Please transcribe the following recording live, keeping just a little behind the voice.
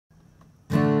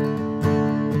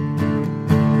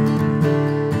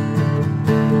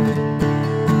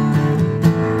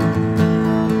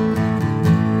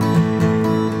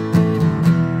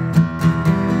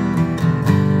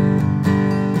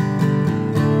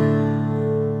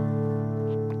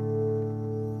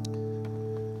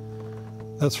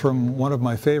That's from one of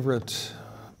my favorite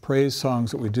praise songs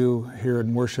that we do here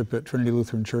in worship at Trinity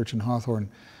Lutheran Church in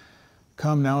Hawthorne.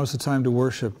 Come, Now is the Time to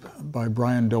Worship by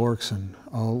Brian Dorkson.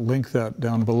 I'll link that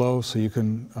down below so you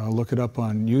can look it up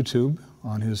on YouTube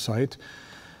on his site.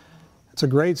 It's a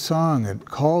great song. It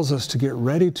calls us to get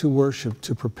ready to worship,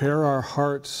 to prepare our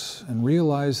hearts and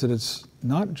realize that it's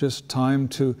not just time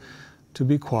to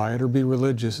be quiet or be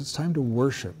religious. It's time to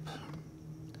worship.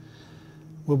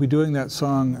 We'll be doing that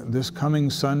song this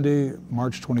coming Sunday,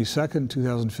 March 22nd,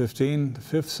 2015, the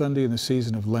fifth Sunday in the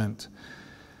season of Lent.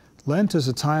 Lent is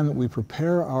a time that we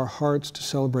prepare our hearts to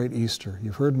celebrate Easter.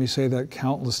 You've heard me say that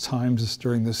countless times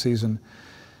during this season.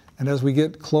 And as we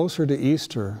get closer to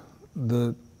Easter,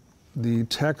 the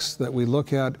texts that we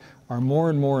look at are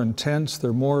more and more intense.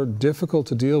 They're more difficult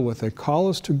to deal with. They call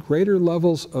us to greater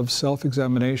levels of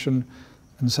self-examination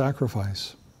and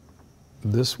sacrifice.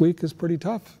 This week is pretty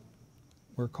tough.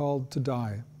 We're called to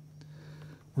die.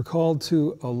 We're called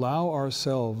to allow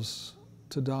ourselves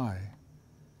to die.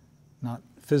 Not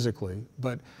physically,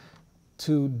 but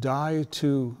to die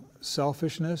to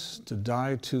selfishness, to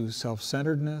die to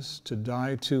self-centeredness, to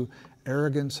die to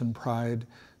arrogance and pride,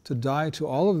 to die to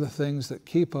all of the things that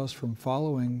keep us from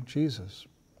following Jesus.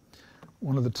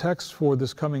 One of the texts for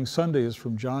this coming Sunday is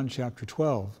from John chapter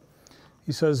 12.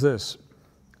 He says this,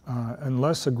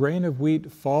 unless a grain of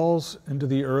wheat falls into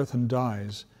the earth and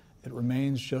dies, it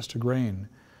remains just a grain.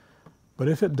 But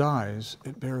if it dies,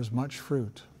 it bears much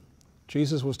fruit.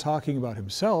 Jesus was talking about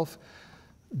himself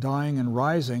dying and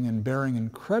rising and bearing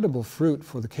incredible fruit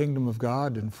for the kingdom of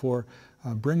God and for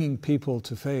bringing people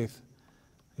to faith.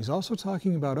 He's also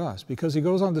talking about us because he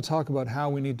goes on to talk about how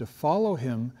we need to follow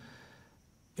him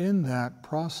in that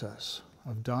process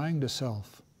of dying to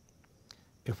self.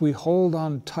 If we hold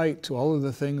on tight to all of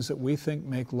the things that we think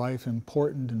make life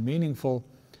important and meaningful,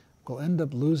 we'll end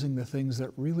up losing the things that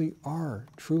really are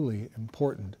truly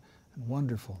important and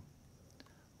wonderful.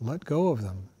 Let go of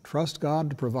them. Trust God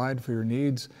to provide for your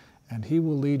needs, and he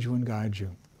will lead you and guide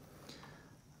you.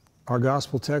 Our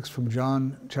gospel text from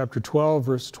John chapter 12,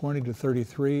 verse 20 to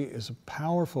 33 is a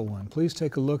powerful one. Please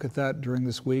take a look at that during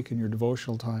this week in your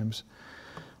devotional times.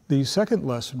 The second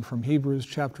lesson from Hebrews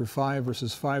chapter 5,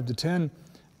 verses 5 to 10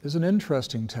 is an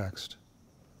interesting text.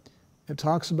 It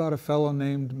talks about a fellow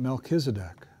named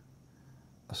Melchizedek,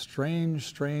 a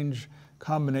strange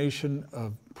combination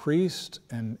of priest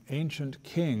and ancient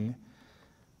king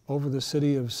over the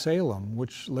city of Salem,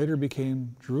 which later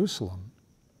became Jerusalem.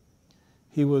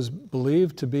 He was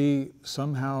believed to be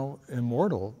somehow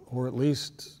immortal, or at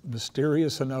least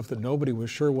mysterious enough that nobody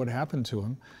was sure what happened to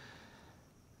him.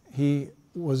 He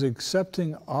was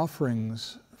accepting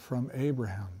offerings from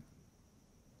Abraham.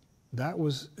 That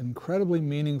was incredibly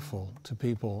meaningful to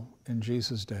people in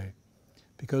Jesus' day,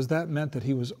 because that meant that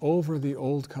he was over the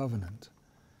old covenant.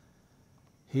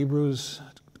 Hebrews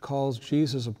calls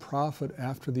Jesus a prophet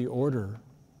after the order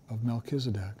of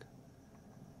Melchizedek.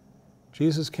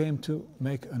 Jesus came to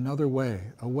make another way,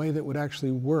 a way that would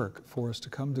actually work for us to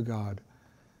come to God.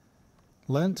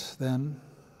 Lent, then,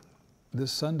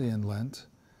 this Sunday in Lent,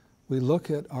 we look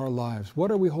at our lives.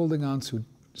 What are we holding on to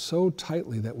so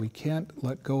tightly that we can't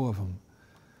let go of them,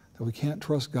 that we can't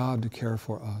trust God to care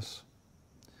for us?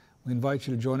 We invite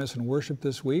you to join us in worship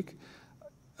this week.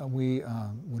 We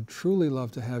would truly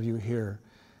love to have you here.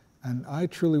 And I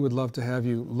truly would love to have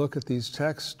you look at these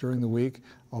texts during the week.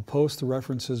 I'll post the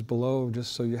references below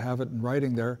just so you have it in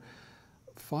writing there.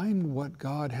 Find what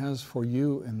God has for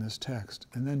you in this text.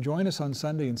 And then join us on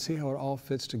Sunday and see how it all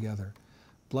fits together.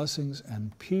 Blessings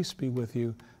and peace be with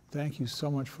you. Thank you so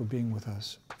much for being with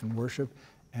us in worship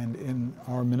and in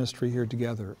our ministry here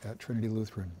together at Trinity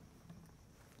Lutheran.